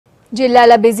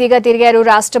జిల్లాల బిజీగా తిరిగారు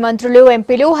రాష్ట్ర మంత్రులు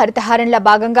ఎంపీలు హరిత హారంల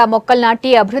భాగంగా మొక్కలు నాటి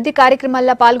అభివృద్ధి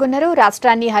కార్యక్రమాల్లో పాల్గొన్నారు.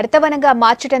 రాష్ట్రాన్ని హరితవనంగా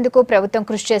మార్చేందుకు ప్రభుత్వం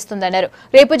కృషి చేస్తుందన్నారు.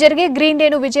 రేపు జరిగే గ్రీన్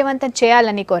డేను విజయవంతం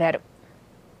చేయాలని కోరారు.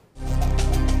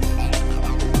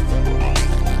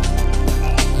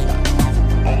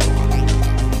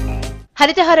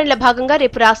 హరిత హారంల భాగంగా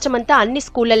రేపు రాష్ట్రమంతా అన్ని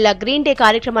స్కూళ్లల్లో గ్రీన్ డే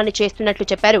కార్యక్రమాన్ని చేస్తున్నట్లు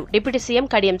చెప్పారు డిప్యూటీ సీఎం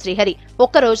కడియం శ్రీహరి.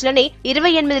 ఒక్క రోజులోనే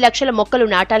 28 లక్షల మొక్కలు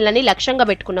నాటాలని లక్ష్యంగా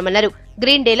పెట్టుకున్నామన్నారు.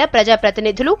 గ్రీన్ డేల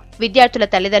ప్రజాప్రతినిధులు, విద్యార్థుల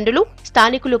తల్లిదండ్రులు,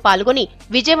 స్థానికులు పాల్గొని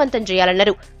విజయవంతం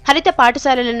చేయాలన్నారు. హరిత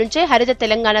పాఠశాలల నుంచే హరిత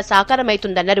తెలంగాణ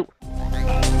సాకారమైతుందన్నారు.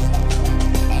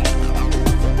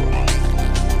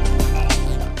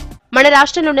 మన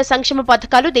రాష్ట్రంలో ఉన్న సంక్షేమ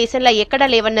పథకాలు దేశంలో ఎక్కడా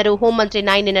లేవన్నారు హోంమంత్రి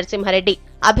నాయని నరసింహారెడ్డి.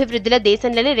 అభివృద్ధిలో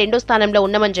దేశంలోనే 2వ స్థానంలో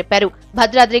ఉన్నామని చెప్పారు.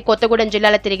 భద్రాద్రి, కొత్తగూడెం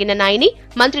జిల్లాల తిరిగిన నాయని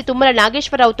మంత్రి తుమ్మల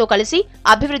నాగేశ్వరరావుతో కలిసి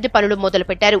అభివృద్ధి పనులు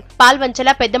మొదలుపెట్టారు.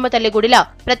 పాల్వంచల పెద్దమ్మ తల్లి గుడిలో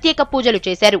ప్రత్యేక పూజలు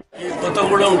చేశారు.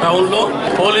 కొత్తగూడెం టౌన్ లో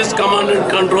police command and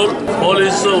control,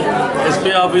 police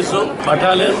SP office,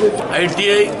 battalion,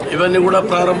 ITI ఇవన్నీ కూడా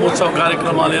ప్రారంభోత్సవ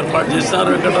కార్యక్రమాలు ఏర్పాటు చేశారు.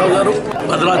 వెంకటరావు గారు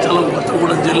భద్రాచలం,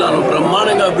 కొత్తగూడెం జిల్లాను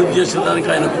బ్రహ్మాండంగా అభివృద్ధి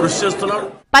చేసేదానికి ఆయన కృషి చేస్తున్నాడు.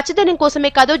 పచ్చదనం కోసమే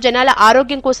కాదు జనాల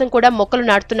ఆరోగ్యం కోసం కూడా మొక్కలు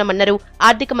నాటుతున్నామన్నారు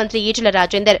ఆర్థిక మంత్రి ఈటెల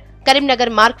రాజేందర్.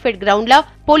 కరీంనగర్ మార్క్ఫెడ్ గ్రౌండ్ లా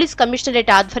పోలీస్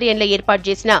కమిషనరేట్ ఆధ్వర్యంలో ఏర్పాటు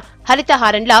చేసిన హరిత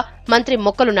హారంలా మంత్రి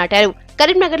మొక్కలు నాటారు.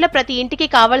 కరీంనగర్ లో ప్రతి ఇంటికి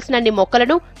కావాల్సినన్ని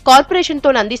మొక్కలను కార్పొరేషన్ తో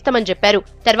అందిస్తామని చెప్పారు.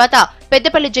 తర్వాత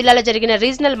పెద్దపల్లి జిల్లాలో జరిగిన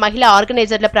రీజనల్ మహిళా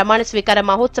ఆర్గనైజర్ల ప్రమాణ స్వీకార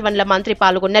మహోత్సవంలో మంత్రి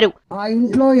పాల్గొన్నారు. ఆ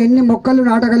ఇంట్లో ఎన్ని మొక్కలు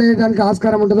నాటగలిగేదానికి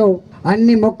ఆస్కారం ఉంటుందో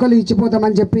అన్ని మొక్కలు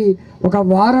ఇచ్చిపోతామని చెప్పి ఒక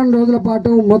వారం రోజుల పాటు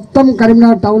మొత్తం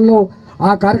కరీంనగర్ టౌన్ లో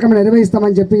ఆ కార్యక్రమం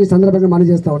నిర్వహిస్తామని చెప్పి ఈ సందర్భంగా మనం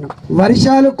చేస్తా ఉన్నాం.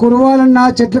 వర్షాలు కురవాలన్నా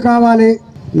చెట్లు కావాలి,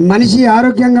 మనిషి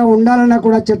ఆరోగ్యంగా ఉండాలన్నా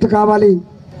కూడా చెట్లు కావాలి.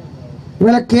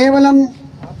 ఇవాళ కేవలం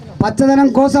పచ్చదనం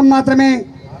కోసం మాత్రమే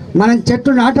మనం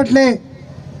చెట్లు నాటట్లే,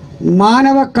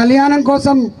 మానవ కళ్యాణం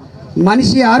కోసం,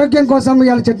 మనిషి ఆరోగ్యం కోసం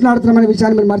ఇవాళ చెట్లు నాటుతున్నామనే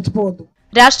విషయాన్ని మీరు మర్చిపోవద్దు.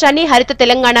 రాష్ట్రాన్ని హరిత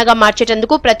తెలంగాణగా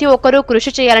మార్చేందుకు ప్రతి ఒక్కరూ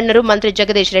కృషి చేయాలన్నారు మంత్రి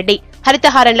జగదీష్ రెడ్డి. హరిత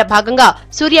హారంల భాగంగా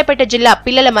సూర్యాపేట జిల్లా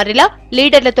పిల్లల మర్రిల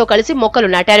లీడర్లతో కలిసి మొక్కలు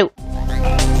నాటారు.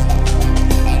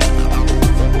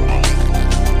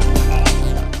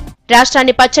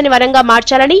 రాష్ట్రాన్ని పచ్చని వనంగా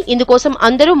మార్చాలని, ఇందుకోసం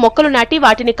అందరూ మొక్కలు నాటి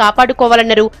వాటిని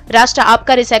కాపాడుకోవాలన్నారు రాష్ట్ర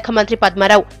ఆబ్కారీ శాఖ మంత్రి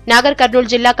పద్మారావు. నాగర్ కర్నూలు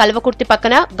జిల్లా కల్వకుర్తి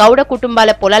పక్కన గౌడ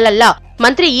కుటుంబాల పొలాలల్లా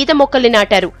మంత్రి ఈత మొక్కల్ని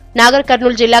నాటారు. నాగర్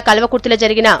కర్నూలు జిల్లా కల్వకుర్తిలో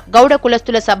జరిగిన గౌడ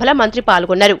కులస్తుల సభలో మంత్రి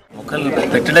పాల్గొన్నారు. మొక్కలు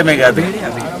పెట్టడమే కాదు,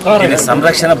 దీని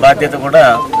సంరక్షణ బాధ్యత కూడా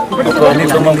ఒక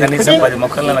కుటుంబం కనీసం 10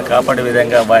 మొక్కలను కాపాడే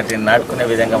విధంగా, వాటిని నాటుకునే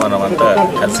విధంగా మనం అంతా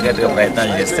కలిసికట్టుగా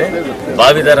ప్రయత్నాలు చేస్తే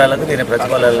భావితరాలకు దీని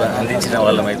ప్రతిఫలాలు అందించిన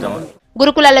వాళ్ళమైతాము.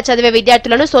 గురుకులాల్లో చదివే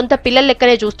విద్యార్థులను సొంత పిల్లల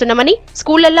లెక్కనే చూస్తున్నామని,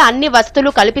 స్కూళ్లలో అన్ని వసతులు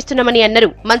కల్పిస్తున్నామని అన్నారు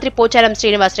మంత్రి పోచారం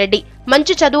శ్రీనివాసరెడ్డి.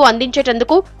 మంచి చదువు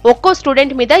అందించేటందుకు ఒక్కో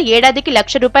స్టూడెంట్ మీద ఏడాదికి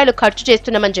 ₹1,00,000 ఖర్చు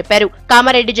చేస్తున్నామని చెప్పారు.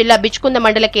 కామారెడ్డి జిల్లా బిచ్కుంద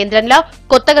మండల కేంద్రంలో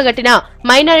కొత్తగా కట్టిన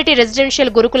మైనారిటీ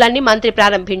రెసిడెన్షియల్ గురుకులాన్ని మంత్రి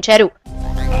ప్రారంభించారు.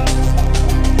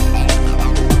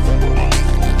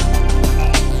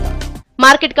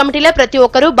 మార్కెట్ కమిటీలో ప్రతి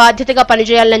ఒక్కరూ బాధ్యతగా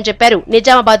పనిచేయాలని చెప్పారు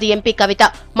నిజామాబాద్ ఎంపీ కవిత.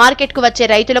 మార్కెట్ కు వచ్చే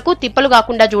రైతులకు తిప్పలు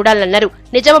కాకుండా చూడాలన్నారు.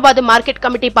 నిజామాబాద్ మార్కెట్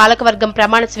కమిటీ పాలకవర్గం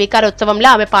ప్రమాణ స్వీకారోత్సవంలో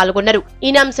ఆమె పాల్గొన్నారు.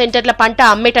 ఈనాం సెంటర్ల పంట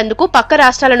అమ్మేటందుకు పక్క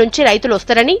రాష్ట్రాల నుంచి రైతులు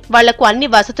వస్తారని, వాళ్లకు అన్ని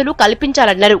వసతులు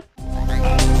కల్పించాలన్నారు.